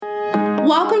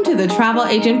Welcome to the Travel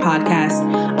Agent Podcast.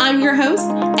 I'm your host,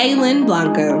 Aylin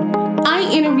Blanco. I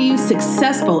interview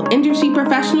successful industry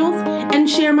professionals and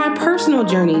share my personal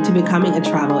journey to becoming a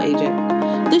travel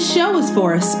agent. This show is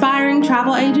for aspiring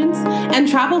travel agents and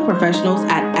travel professionals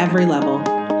at every level.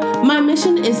 My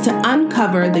mission is to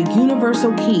uncover the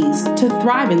universal keys to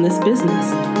thrive in this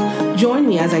business. Join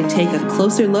me as I take a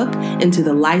closer look into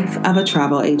the life of a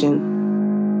travel agent.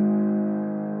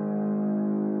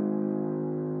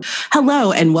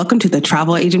 Hello, and welcome to the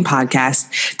Travel Agent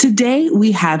Podcast. Today,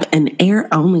 we have an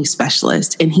air-only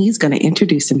specialist, and he's going to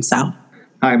introduce himself.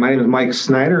 Hi, my name is Mike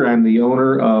Snyder. I'm the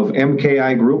owner of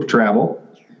MKI Group Travel.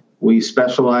 We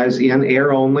specialize in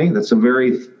air-only. That's a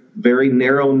very, very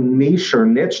narrow niche or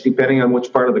niche, depending on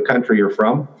which part of the country you're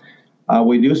from.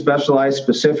 We do specialize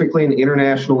specifically in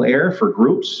international air for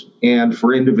groups and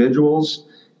for individuals,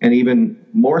 and even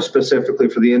more specifically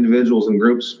for the individuals and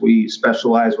groups, we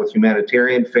specialize with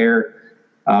humanitarian fare,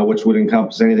 which would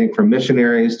encompass anything from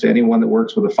missionaries to anyone that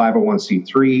works with a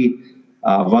 501c3,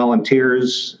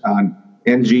 volunteers,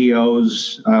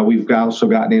 NGOs. We've also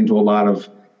gotten into a lot of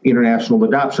international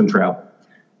adoption travel.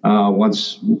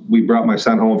 Once we brought my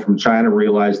son home from China,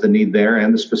 realized the need there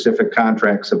and the specific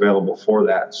contracts available for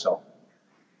that. So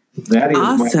that is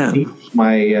awesome.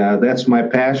 That's my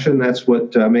passion. That's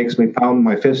what makes me pound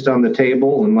my fist on the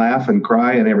table and laugh and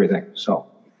cry and everything. So,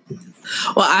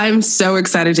 well, I'm so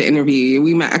excited to interview you.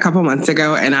 We met a couple months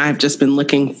ago, and I've just been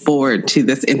looking forward to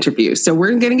this interview. So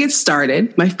we're going to get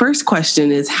started. My first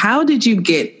question is, how did you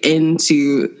get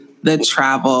into the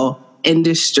travel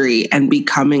industry and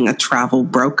becoming a travel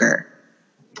broker?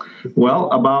 Well,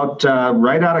 about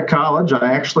right out of college,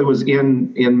 I actually was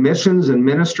in missions and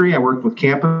ministry. I worked with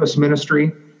campus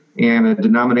ministry and a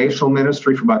denominational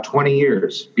ministry for about 20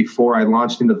 years before I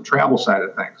launched into the travel side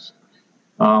of things.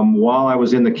 While I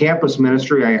was in the campus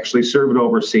ministry, I actually served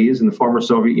overseas in the former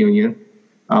Soviet Union.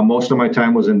 Most of my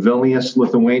time was in Vilnius,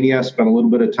 Lithuania. Spent a little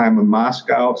bit of time in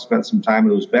Moscow. Spent some time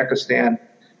in Uzbekistan.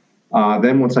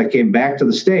 Then once I came back to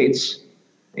the States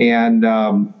and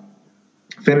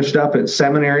finished up at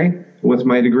seminary with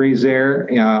my degrees there.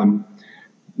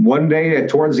 One day,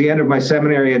 towards the end of my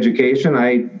seminary education,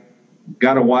 I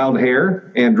got a wild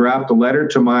hair and dropped a letter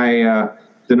to my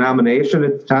denomination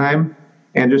at the time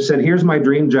and just said, here's my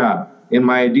dream job. In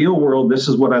my ideal world, this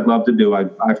is what I'd love to do. I'm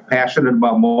passionate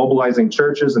about mobilizing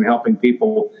churches and helping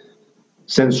people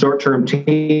send short-term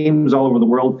teams all over the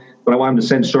world, but I want them to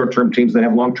send short-term teams that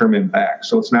have long-term impact.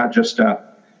 So it's not just a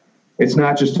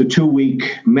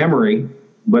 2-week memory,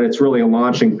 but it's really a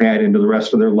launching pad into the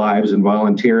rest of their lives and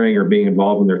volunteering or being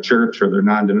involved in their church or their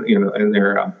in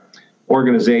their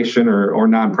organization or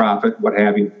nonprofit, what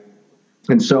have you.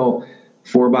 And so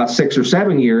for about 6 or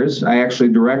 7 years, I actually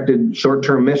directed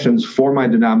short-term missions for my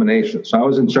denomination. So I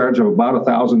was in charge of about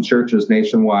 1,000 churches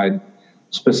nationwide,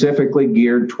 specifically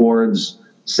geared towards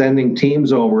sending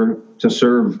teams over to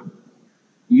serve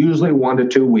usually 1 to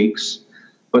 2 weeks,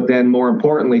 but then more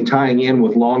importantly, tying in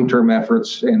with long-term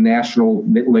efforts and national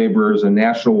laborers and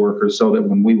national workers so that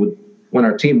when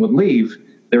our team would leave,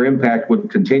 their impact would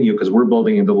continue because we're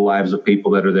building into the lives of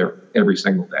people that are there every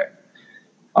single day.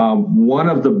 One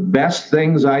of the best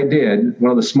things I did,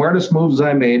 one of the smartest moves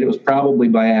I made, it was probably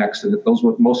by accident.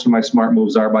 Most of my smart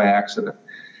moves are by accident.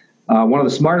 One of the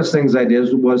smartest things I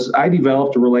did was I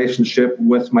developed a relationship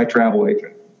with my travel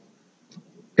agent.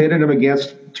 Pitted them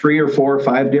against 3 or 4 or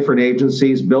 5 different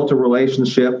agencies, built a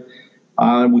relationship.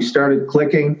 We started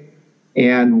clicking.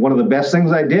 And one of the best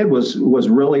things I did was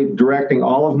really directing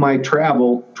all of my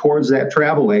travel towards that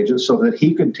travel agent so that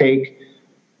he could take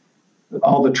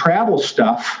all the travel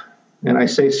stuff, and I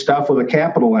say stuff with a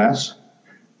capital S.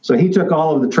 So he took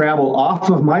all of the travel off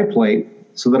of my plate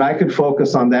so that I could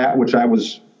focus on that which I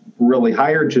was really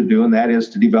hired to do, and that is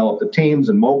to develop the teams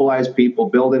and mobilize people,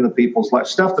 build into people's life,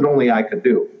 stuff that only I could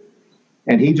do.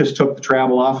 And he just took the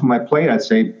travel off of my plate. I'd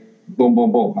say, boom,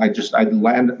 boom, boom. I'd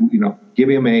land, give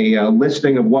him a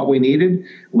listing of what we needed,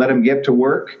 let him get to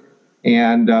work.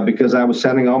 And because I was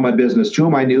sending all my business to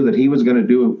him, I knew that he was going to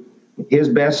do his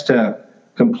best to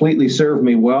completely serve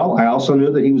me well. I also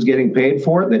knew that he was getting paid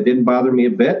for it. That didn't bother me a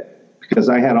bit because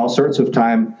I had all sorts of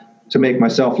time to make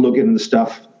myself look good in the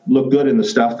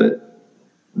stuff that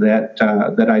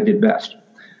I did best.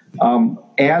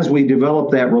 As we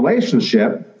developed that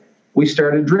relationship, we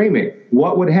started dreaming.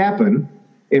 What would happen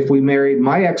if we married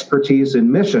my expertise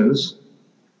in missions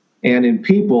and in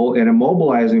people and in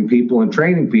mobilizing people and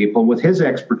training people with his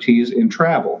expertise in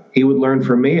travel? He would learn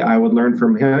from me. I would learn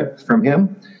from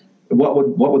him. What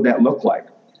would that look like?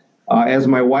 As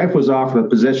my wife was offered a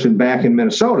position back in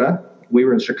Minnesota, we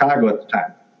were in Chicago at the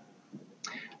time.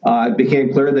 it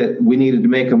became clear that we needed to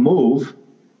make a move.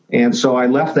 And so I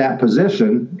left that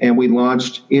position, and we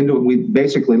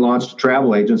basically launched a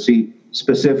travel agency,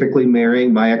 specifically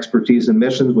marrying my expertise in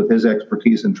missions with his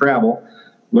expertise in travel.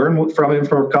 Learned from him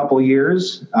for a couple of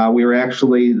years. We were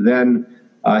actually then,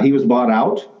 he was bought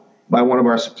out by one of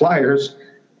our suppliers,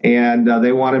 and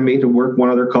they wanted me to work one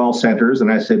of their call centers.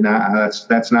 And I said, nah,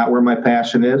 that's not where my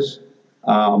passion is.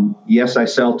 Yes, I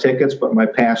sell tickets, but my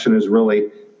passion is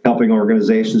really helping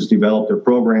organizations develop their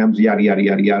programs, yada, yada,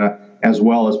 yada, yada, as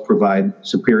well as provide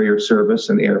superior service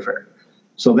and airfare.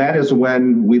 So that is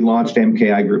when we launched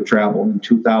MKI Group Travel in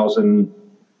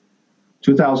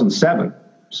 2007.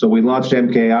 So we launched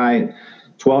MKI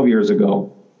 12 years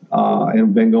ago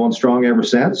and been going strong ever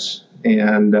since.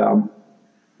 And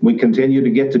we continue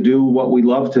to get to do what we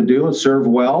love to do and serve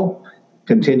well,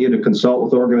 continue to consult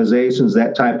with organizations,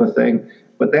 that type of thing.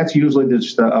 But that's usually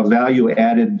just a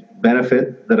value-added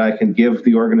benefit that I can give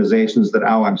the organizations that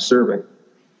I'm serving.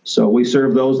 So we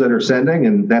serve those that are sending,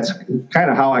 and that's kind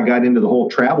of how I got into the whole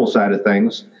travel side of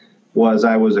things. Was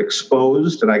I was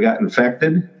exposed and I got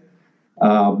infected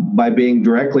by being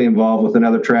directly involved with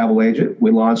another travel agent.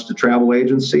 We launched a travel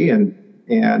agency, and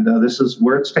this is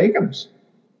where it's taken us.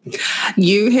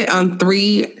 You hit on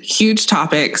 3 huge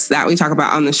topics that we talk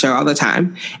about on the show all the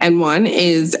time. And one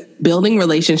is building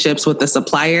relationships with the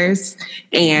suppliers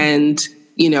and,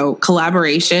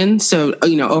 collaboration. So,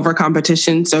 over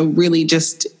competition. So really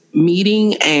just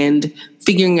meeting and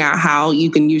figuring out how you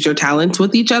can use your talents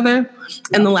with each other.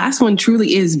 And the last one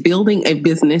truly is building a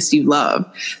business you love.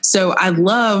 So I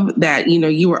love that,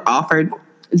 you were offered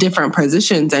different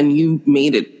positions and you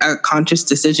made it a conscious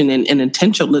decision and an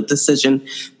intentional decision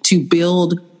to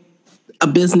build a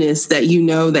business that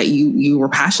that you were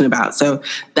passionate about. So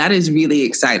that is really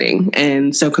exciting.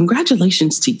 And so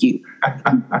congratulations to you.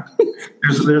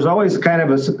 There's always kind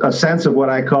of a sense of what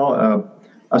I call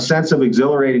a sense of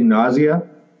exhilarating nausea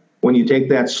when you take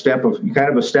that step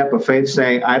of faith,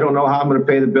 saying, I don't know how I'm going to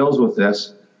pay the bills with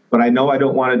this, but I know I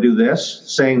don't want to do this,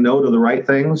 saying no to the right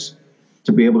things,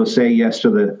 to be able to say yes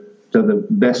to the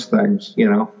best things,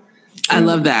 I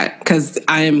love that because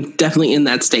I am definitely in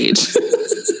that stage.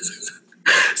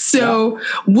 So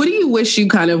what do you wish you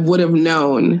kind of would have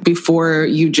known before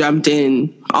you jumped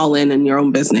all in your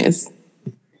own business?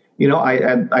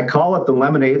 I call it the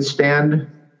lemonade stand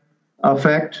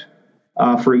effect.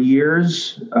 For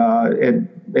years,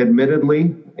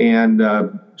 admittedly and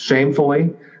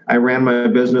shamefully, I ran my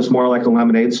business more like a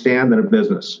lemonade stand than a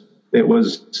business.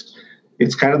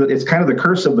 It's kind of the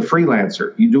curse of the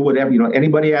freelancer. You do whatever,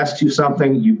 anybody asks you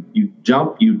something, you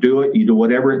jump, you do it, you do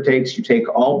whatever it takes. You take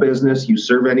all business, you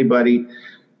serve anybody,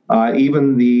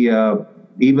 even the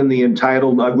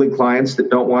entitled, ugly clients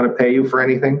that don't want to pay you for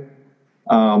anything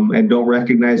and don't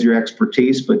recognize your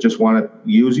expertise, but just want to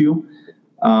use you.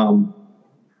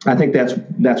 I think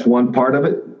that's one part of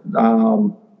it.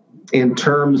 In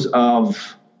terms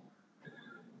of,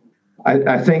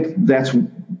 I think that's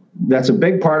a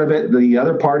big part of it. The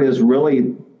other part is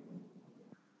really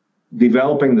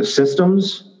developing the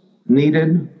systems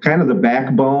needed, kind of the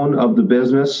backbone of the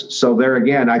business. So there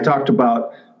again, I talked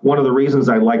about one of the reasons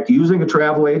I liked using a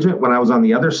travel agent when I was on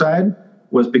the other side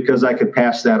was because I could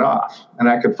pass that off and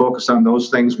I could focus on those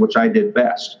things which I did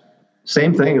best.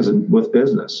 Same thing as with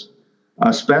business,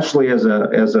 especially as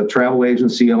a travel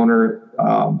agency owner.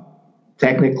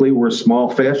 Technically, we're small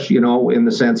fish, in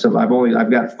the sense of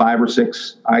I've got 5 or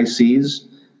 6 ICs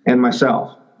and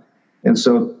myself, and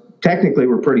so technically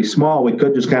we're pretty small. We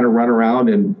could just kind of run around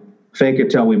and fake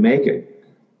it till we make it,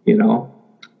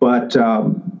 But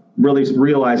really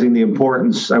realizing the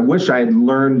importance. I wish I had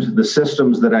learned the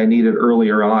systems that I needed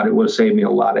earlier on. It would have saved me a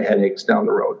lot of headaches down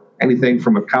the road. Anything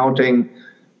from accounting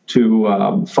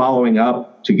to following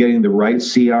up to getting the right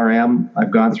CRM.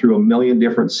 I've gone through a million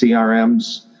different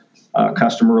CRMs,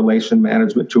 customer relation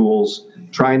management tools,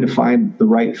 trying to find the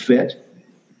right fit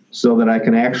so that I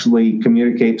can actually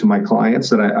communicate to my clients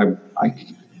that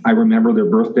I remember their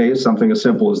birthdays, something as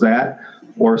simple as that,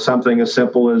 or something as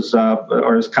simple as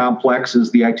or as complex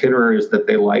as the itineraries that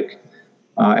they like.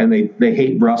 And they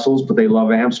hate Brussels, but they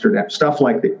love Amsterdam, stuff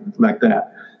like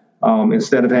that.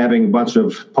 Instead of having a bunch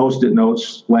of Post-it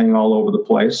notes laying all over the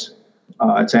place,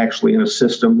 it's actually in a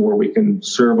system where we can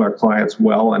serve our clients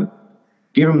well and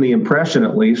give them the impression,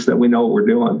 at least, that we know what we're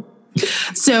doing.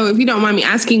 So if you don't mind me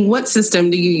asking, what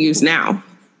system do you use now?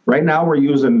 Right now we're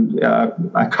using,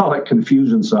 I call it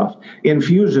Confusionsoft.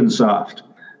 Infusionsoft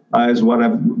is what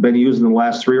I've been using the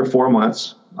last 3 or 4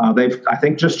 months. They've, I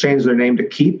think, just changed their name to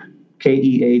Keap,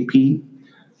 Keap.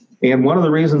 And one of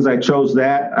the reasons I chose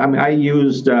that, I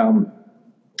used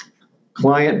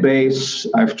Client base,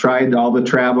 I've tried all the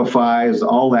Travefy's,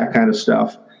 all that kind of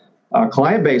stuff.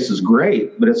 Client base is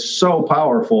great, but it's so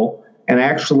powerful, and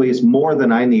actually it's more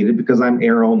than I needed because I'm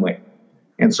air only.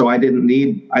 And so I don't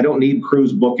need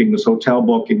cruise bookings, hotel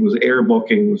bookings, air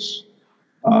bookings,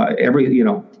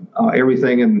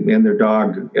 everything and their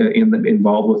dog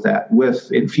involved with that.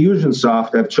 With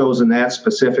Infusionsoft, I've chosen that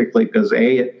specifically because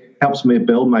it helps me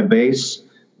build my base,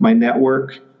 my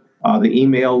network, the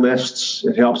email lists.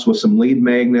 It helps with some lead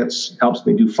magnets, helps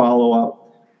me do follow-up.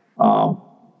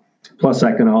 Plus,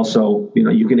 I can also,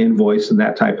 you can invoice and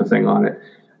that type of thing on it.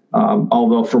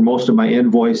 Although for most of my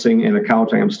invoicing and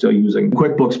accounting, I'm still using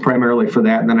QuickBooks primarily for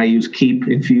that. And then I use Keep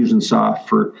Infusionsoft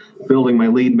for building my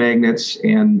lead magnets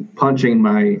and punching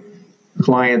my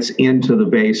clients into the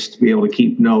base to be able to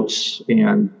keep notes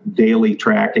and daily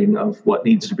tracking of what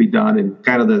needs to be done and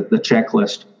kind of the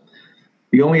checklist.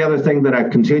 The only other thing that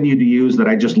I've continued to use that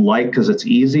I just like because it's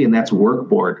easy, and that's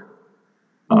Workboard,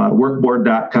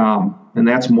 workboard.com. And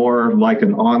that's more like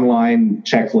an online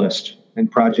checklist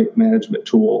and project management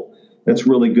tool. That's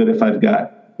really good if I've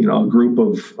got,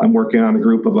 I'm working on a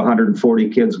group of 140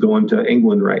 kids going to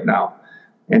England right now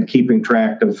and keeping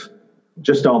track of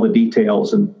just all the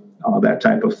details and that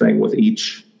type of thing with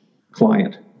each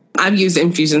client. I've used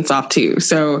Infusionsoft too,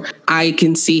 so I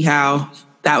can see how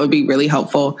that would be really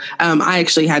helpful. I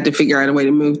actually had to figure out a way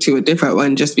to move to a different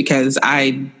one just because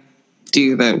I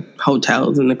do the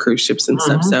hotels and the cruise ships and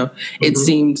stuff. So it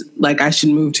seemed like I should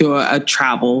move to a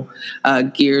travel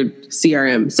geared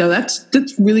CRM. So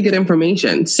that's really good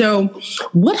information. So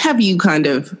what have you kind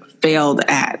of failed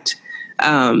at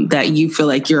that you feel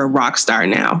like you're a rock star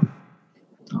now?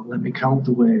 Oh, let me count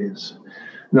the ways.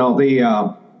 No,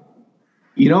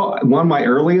 one of my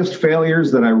earliest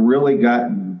failures that I really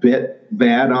got bit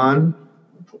bad on,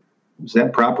 is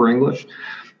that proper English?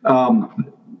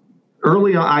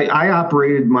 Early on, I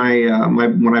operated my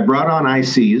when I brought on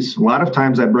ICs, a lot of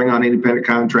times I'd bring on independent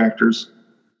contractors,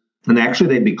 and actually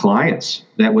they'd be clients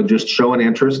that would just show an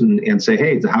interest and say,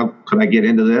 hey, how could I get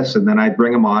into this? And then I'd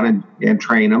bring them on and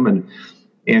train them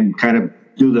and kind of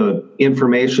do the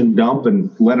information dump and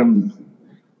let them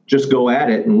just go at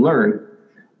it and learn.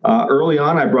 Early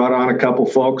on, I brought on a couple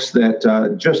folks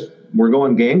that just were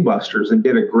going gangbusters and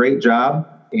did a great job,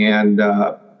 and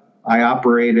I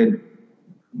operated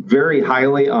very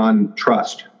highly on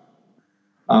trust,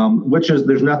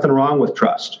 there's nothing wrong with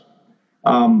trust.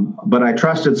 But I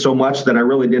trusted so much that I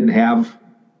really didn't have,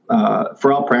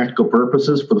 for all practical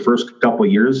purposes, for the first couple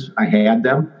of years, I had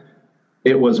them.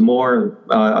 It was more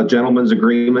a gentleman's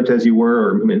agreement, as you were,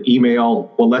 or an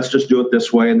email. Well, let's just do it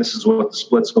this way, and this is what the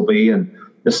splits will be, and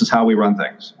this is how we run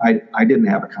things. I didn't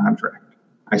have a contract.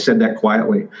 I said that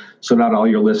quietly, so not all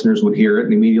your listeners would hear it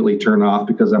and immediately turn off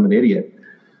because I'm an idiot.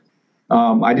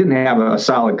 I didn't have a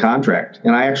solid contract,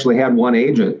 and I actually had one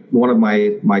agent, one of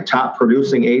my top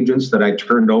producing agents that I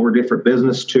turned over different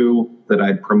business to, that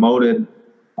I'd promoted,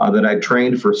 that I'd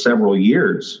trained for several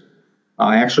years.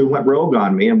 I actually went rogue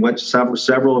on me and went to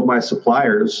several of my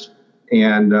suppliers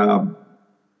and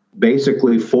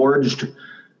basically forged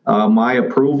my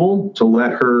approval to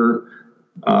let her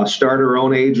start her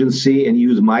own agency and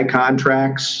use my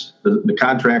contracts, the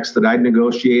contracts that I'd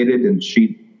negotiated, and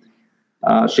she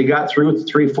got through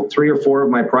three or four of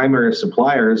my primary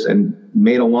suppliers and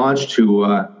made a launch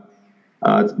to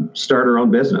start her own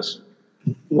business.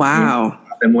 Wow.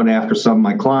 And went after some of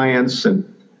my clients, and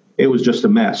it was just a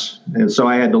mess. And so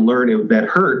I had to learn that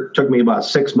hurt. Took me about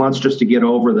 6 months just to get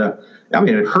over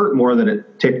it hurt more than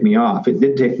it ticked me off. It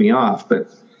did tick me off,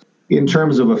 but in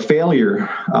terms of a failure,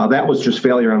 that was just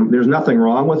failure. There's nothing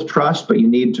wrong with trust, but you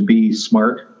need to be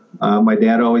smart. My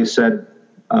dad always said,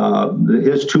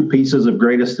 his two pieces of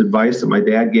greatest advice that my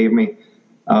dad gave me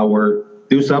were,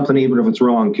 do something even if it's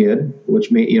wrong, kid, which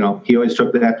he always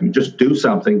took that to me. Just do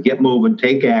something, get moving,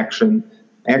 take action,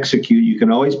 execute. You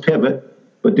can always pivot,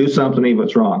 but do something even if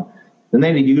it's wrong. And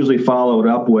then he usually followed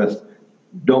up with,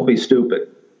 don't be stupid.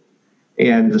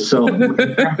 And so in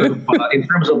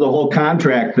terms of the whole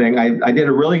contract thing, I did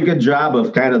a really good job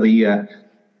of kind of the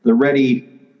ready,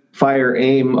 fire,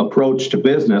 aim approach to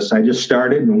business. I just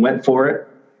started and went for it.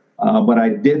 But I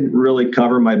didn't really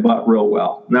cover my butt real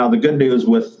well. Now, the good news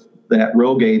with that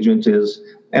rogue agent is,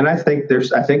 and I think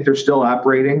they're still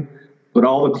operating, but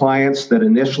all the clients that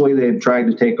initially they had tried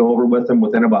to take over with them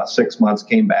within about 6 months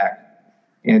came back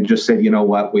and just said, you know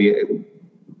what, we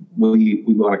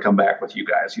want to come back with you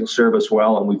guys. You'll serve us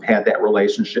well, and we've had that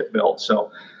relationship built.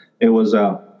 So it was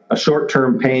a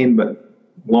short-term pain, but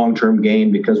long-term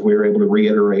gain because we were able to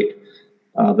reiterate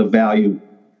the value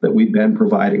that we've been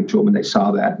providing to them, and they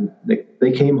saw that, and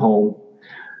they came home.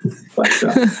 But,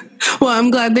 well, I'm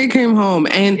glad they came home.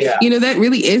 And, that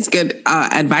really is good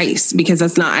advice, because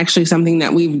that's not actually something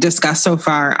that we've discussed so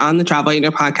far on the Travel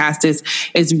Agent podcast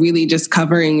is really just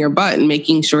covering your butt and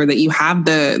making sure that you have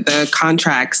the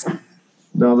contracts.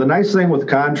 No, the nice thing with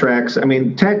contracts, I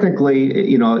mean,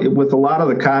 technically, with a lot of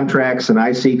the contracts and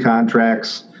IC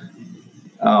contracts,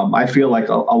 I feel like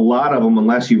a lot of them,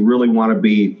 unless you really want to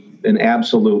be an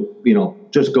absolute,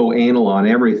 just go anal on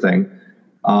everything.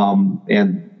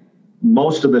 And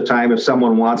most of the time, if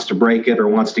someone wants to break it or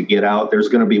wants to get out, there's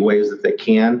going to be ways that they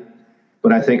can.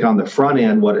 But I think on the front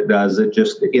end, what it does, it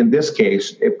just, in this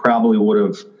case, it probably would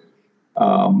have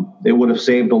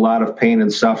saved a lot of pain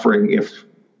and suffering if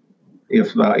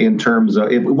in terms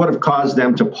of, it would have caused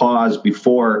them to pause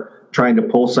before trying to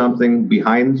pull something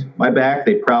behind my back.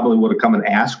 They probably would have come and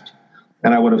asked,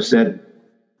 and I would have said,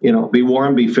 be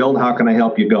warm, be filled. How can I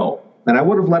help you go? And I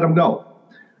would have let them go,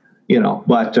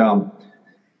 but,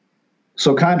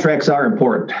 so contracts are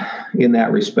important in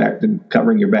that respect and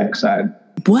covering your backside.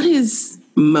 What is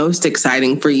most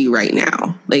exciting for you right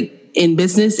now, like in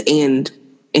business and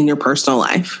in your personal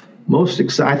life?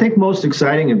 I think most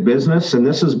exciting in business, and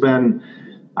this has been,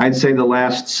 I'd say, the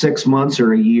last 6 months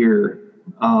or a year,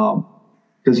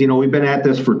 because, we've been at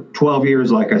this for 12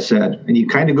 years, like I said, and you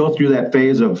kind of go through that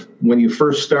phase of when you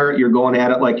first start, you're going at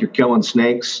it like you're killing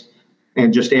snakes.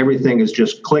 And just everything is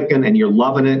just clicking and you're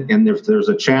loving it. And if there's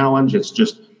a challenge, it's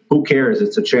just, who cares?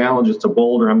 It's a challenge. It's a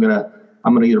boulder. I'm going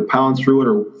to either pound through it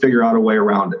or figure out a way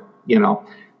around it.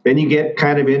 Then you get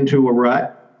kind of into a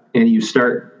rut and you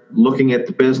start looking at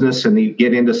the business and you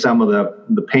get into some of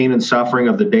the pain and suffering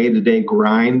of the day-to-day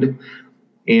grind.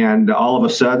 And all of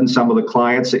a sudden, some of the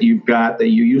clients that you've got that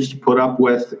you used to put up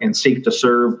with and seek to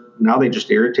serve, now they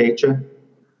just irritate you.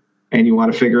 And you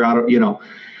want to figure out,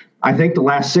 I think the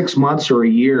last 6 months or a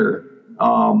year,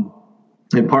 and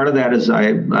part of that is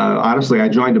I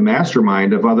joined a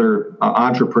mastermind of other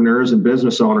entrepreneurs and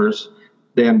business owners.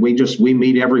 Then we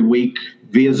meet every week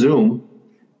via Zoom,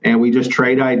 and we just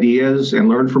trade ideas and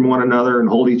learn from one another and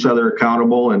hold each other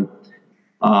accountable and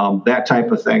that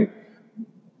type of thing.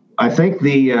 I think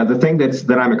the thing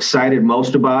that I'm excited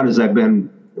most about is I've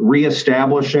been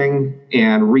reestablishing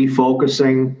and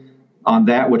refocusing on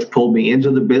that which pulled me into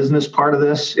the business part of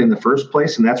this in the first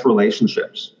place, and that's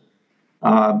relationships.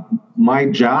 My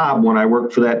job when I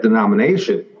worked for that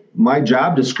denomination, my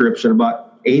job description,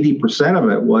 about 80% of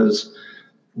it was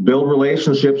build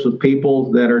relationships with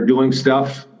people that are doing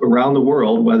stuff around the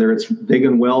world, whether it's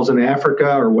digging wells in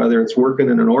Africa or whether it's working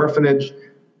in an orphanage.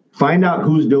 Find out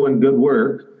who's doing good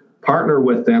work, partner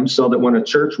with them so that when a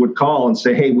church would call and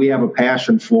say, hey, we have a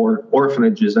passion for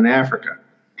orphanages in Africa,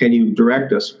 can you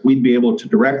direct us? We'd be able to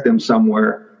direct them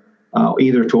somewhere,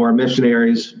 either to our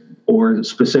missionaries or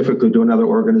specifically to another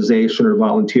organization or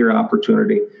volunteer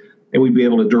opportunity. And we'd be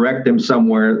able to direct them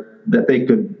somewhere that they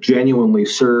could genuinely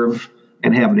serve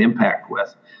and have an impact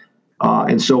with.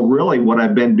 And so really what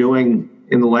I've been doing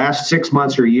in the last 6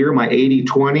 months or a year, my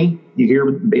 80-20, you hear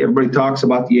everybody talks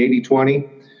about the 80-20.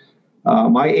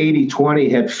 My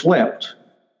 80-20 had flipped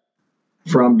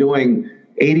from doing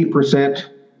 80%,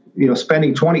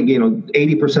 spending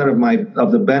 80%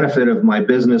 of the benefit of my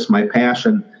business, my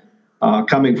passion,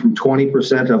 coming from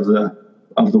 20%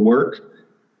 of the work.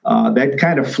 That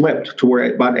kind of flipped to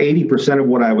where about 80% of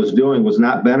what I was doing was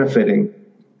not benefiting,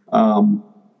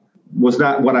 was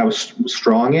not what I was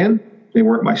strong in. They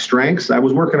weren't my strengths. I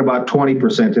was working about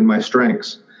 20% in my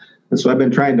strengths. And so I've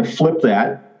been trying to flip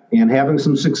that and having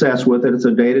some success with it. It's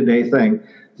a day-to-day thing.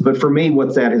 But for me,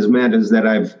 what that has meant is that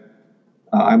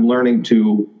I'm learning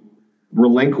to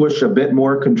relinquish a bit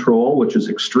more control, which is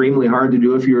extremely hard to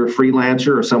do if you're a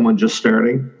freelancer or someone just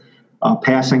starting,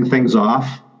 passing things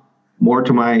off more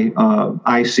to my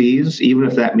ICs, even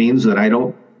if that means that I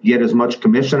don't get as much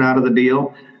commission out of the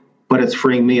deal, but it's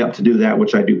freeing me up to do that,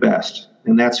 which I do best.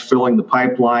 And that's filling the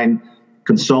pipeline,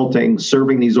 consulting,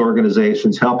 serving these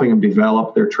organizations, helping them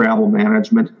develop their travel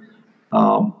management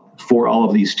for all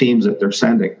of these teams that they're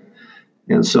sending.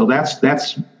 And so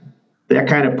that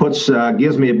kind of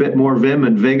gives me a bit more vim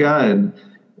and vigor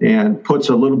and puts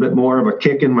a little bit more of a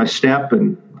kick in my step,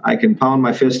 and I can pound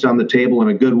my fist on the table in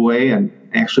a good way and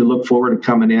actually look forward to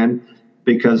coming in,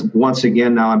 because once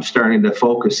again, now I'm starting to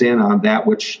focus in on that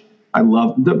which I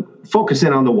love, focus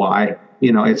in on the why.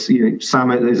 There's a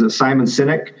Simon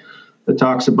Sinek that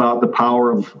talks about the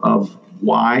power of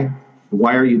why.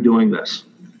 Why are you doing this?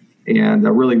 And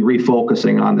really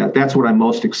refocusing on that. That's what I'm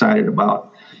most excited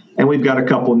about. And we've got a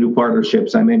couple of new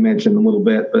partnerships I may mention a little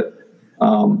bit, but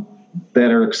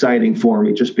that are exciting for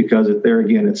me just because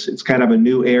it's kind of a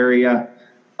new area.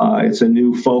 It's a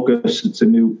new focus. It's a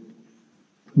new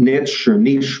niche or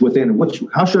niche within,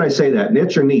 how should I say that?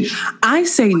 Niche or niche? I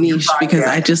say niche because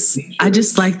I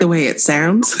just like the way it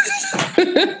sounds.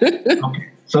 Okay.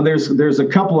 So there's a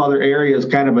couple other areas,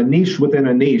 kind of a niche within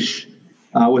a niche,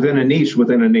 within a niche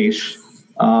within a niche.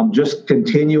 Just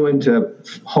continuing to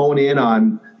hone in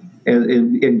on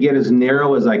and get as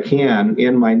narrow as I can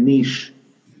in my niche.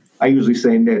 I usually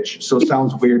say niche, so it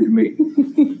sounds weird to me.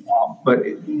 But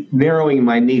narrowing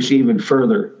my niche even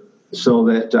further so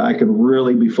that I can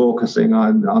really be focusing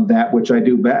on that which I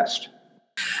do best.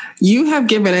 You have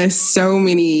given us so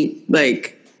many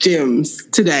gems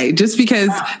today, just because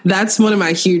that's one of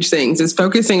my huge things is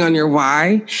focusing on your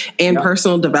why and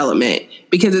personal development,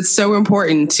 because it's so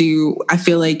important I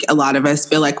feel like a lot of us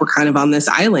feel like we're kind of on this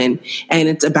island, and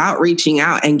it's about reaching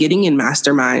out and getting in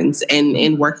masterminds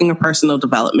and working on personal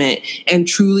development and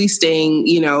truly staying,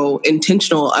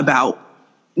 intentional about,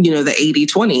 the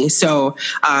 80-20. So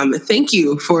thank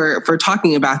you for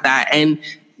talking about that. And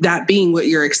that being what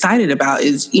you're excited about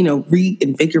is,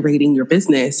 reinvigorating your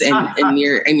business and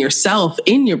yourself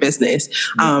in your business.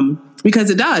 Because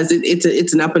it does,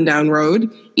 it's an up and down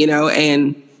road,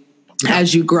 and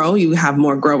as you grow, you have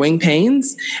more growing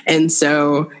pains. And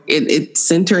so it's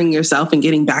centering yourself and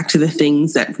getting back to the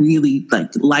things that really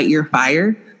light your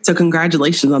fire. So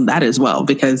congratulations on that as well,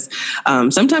 because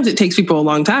sometimes it takes people a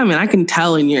long time, and I can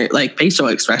tell in your facial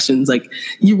expressions,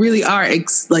 you really are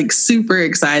super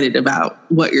excited about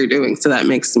what you're doing. So that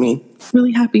makes me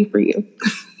really happy for you.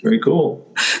 Very cool.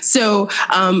 So,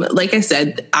 like I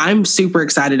said, I'm super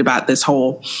excited about this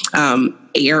whole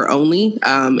air only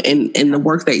and the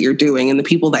work that you're doing and the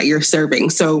people that you're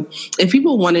serving. So if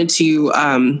people wanted to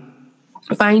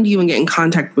find you and get in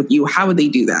contact with you, how would they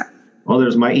do that? Well,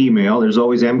 there's my email. There's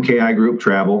always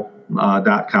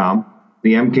mkigrouptravel.com.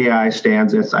 The MKI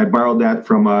stands, I borrowed that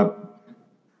from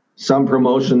some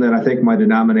promotion that I think my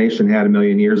denomination had a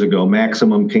million years ago,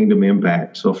 Maximum Kingdom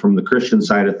Impact. So from the Christian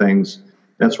side of things,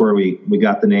 that's where we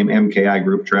got the name MKI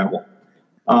Group Travel.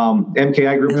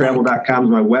 mkigrouptravel.com is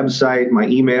my website, my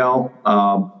email,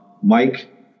 Mike,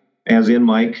 as in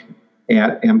Mike,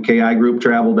 at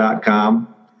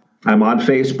mkigrouptravel.com. I'm on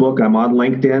Facebook. I'm on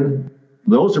LinkedIn.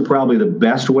 Those are probably the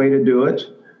best way to do it.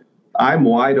 I'm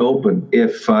wide open.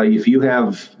 If you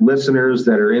have listeners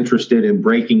that are interested in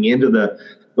breaking into the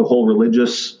whole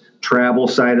religious travel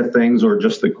side of things, or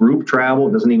just the group travel,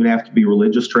 it doesn't even have to be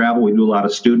religious travel. We do a lot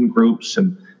of student groups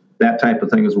and that type of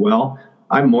thing as well.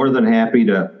 I'm more than happy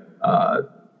to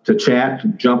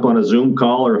chat, jump on a Zoom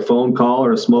call or a phone call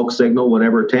or a smoke signal,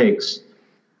 whatever it takes.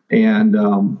 And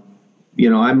I'm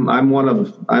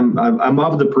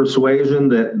of the persuasion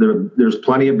that there's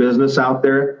plenty of business out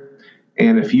there,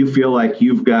 and if you feel like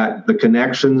you've got the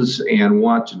connections and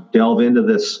want to delve into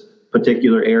this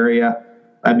particular area,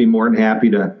 I'd be more than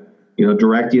happy to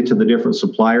direct you to the different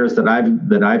suppliers that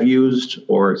I've used,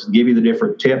 or give you the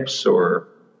different tips, or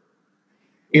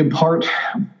impart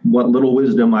what little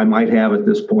wisdom I might have at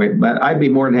this point. But I'd be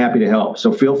more than happy to help.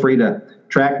 So feel free to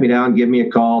track me down, give me a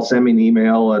call, send me an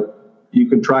email. You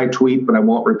can try tweet, but I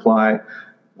won't reply.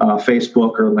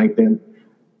 Facebook or LinkedIn.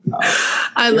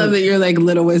 I love that you're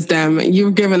little wisdom.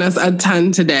 You've given us a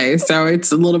ton today, so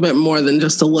it's a little bit more than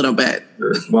just a little bit.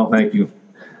 Sure. Well, thank you.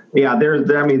 Yeah,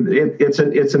 it's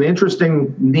an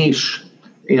interesting niche.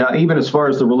 Even as far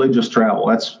as the religious travel,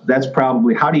 that's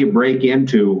probably, how do you break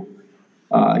into?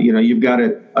 You've got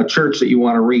a church that you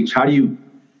want to reach.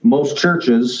 Most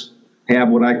churches have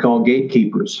what I call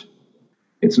gatekeepers.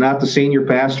 It's not the senior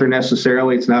pastor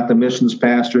necessarily. It's not the missions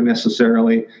pastor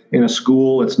necessarily. In a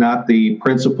school, it's not the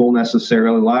principal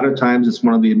necessarily. A lot of times it's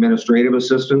one of the administrative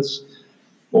assistants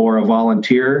or a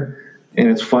volunteer, and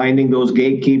it's finding those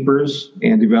gatekeepers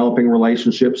and developing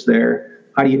relationships there.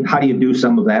 How do you do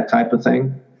some of that type of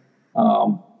thing?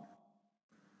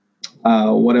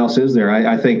 What else is there?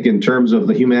 I think in terms of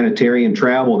the humanitarian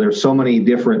travel, there's so many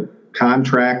different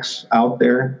contracts out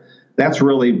there. That's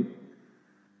really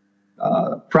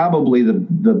probably the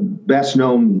best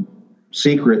known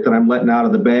secret that I'm letting out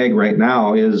of the bag right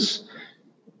now is,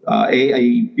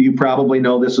 you probably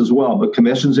know this as well, but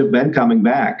commissions have been coming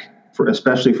back,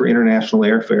 especially for international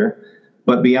airfare.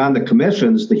 But beyond the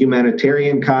commissions, the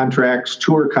humanitarian contracts,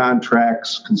 tour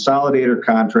contracts, consolidator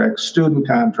contracts, student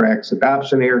contracts,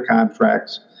 adoption air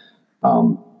contracts,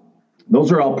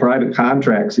 those are all private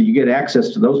contracts, so you get access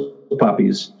to those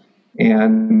puppies.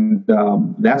 And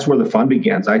that's where the fun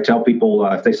begins. I tell people,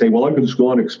 if they say, well, I can just go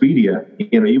on Expedia,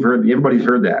 everybody's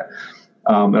heard that.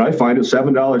 And I find it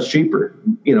 $7 cheaper.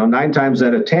 9 times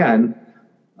out of 10,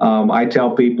 I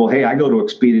tell people, hey, I go to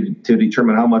Expedia to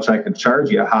determine how much I can charge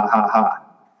you,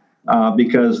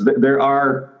 because there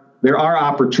are there are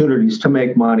opportunities to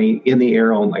make money in the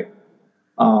air only.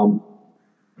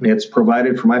 It's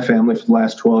provided for my family for the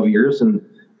last 12 years, and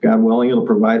God willing, it'll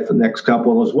provide for the next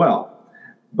couple as well.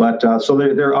 But so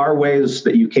there are ways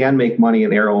that you can make money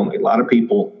in air only. A lot of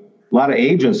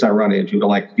agents I run into are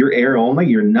like, "You're air only?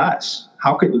 You're nuts.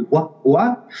 How could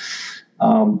what?"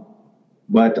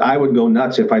 But I would go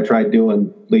nuts if I tried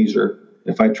doing leisure,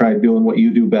 if I tried doing what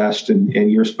you do best and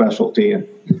your specialty. And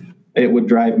it would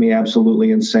drive me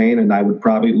absolutely insane, and I would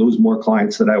probably lose more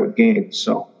clients than I would gain.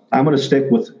 So I'm going to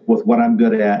stick with what I'm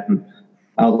good at, and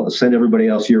I'll send everybody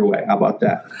else your way. How about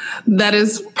that? That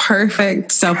is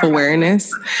perfect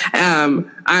self-awareness.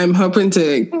 I'm hoping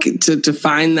to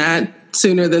find that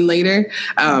sooner than later.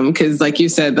 Because like you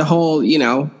said, the whole,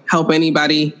 help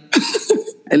anybody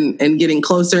and getting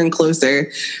closer and closer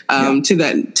to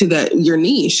that your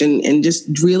niche and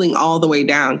just drilling all the way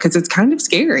down, because it's kind of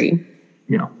scary.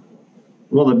 Yeah.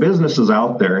 Well, the business is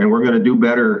out there, and we're going to do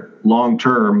better long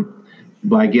term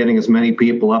by getting as many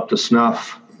people up to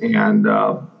snuff and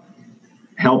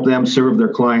help them serve their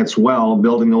clients well,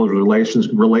 building those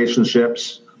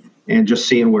relationships, and just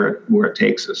seeing where it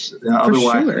takes us.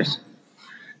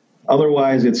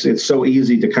 Otherwise, it's so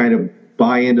easy to kind of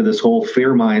buy into this whole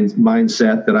fear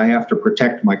mindset that I have to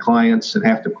protect my clients and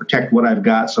have to protect what I've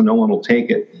got so no one will take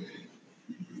it.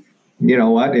 You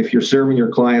know what? If you're serving your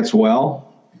clients well,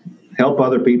 help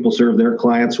other people serve their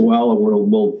clients well, and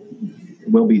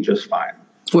we'll be just fine.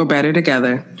 We're better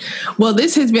together. Well,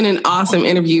 this has been an awesome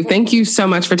interview. Thank you so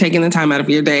much for taking the time out of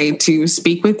your day to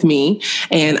speak with me.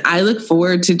 And I look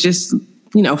forward to just,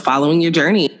 following your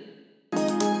journey.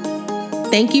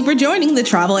 Thank you for joining the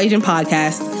Travel Agent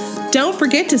Podcast. Don't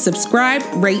forget to subscribe,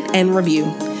 rate, and review.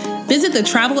 Visit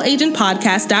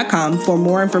thetravelagentpodcast.com for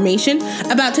more information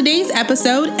about today's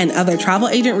episode and other travel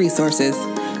agent resources.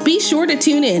 Be sure to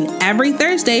tune in every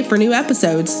Thursday for new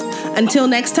episodes. Until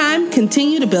next time,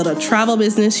 continue to build a travel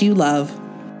business you love.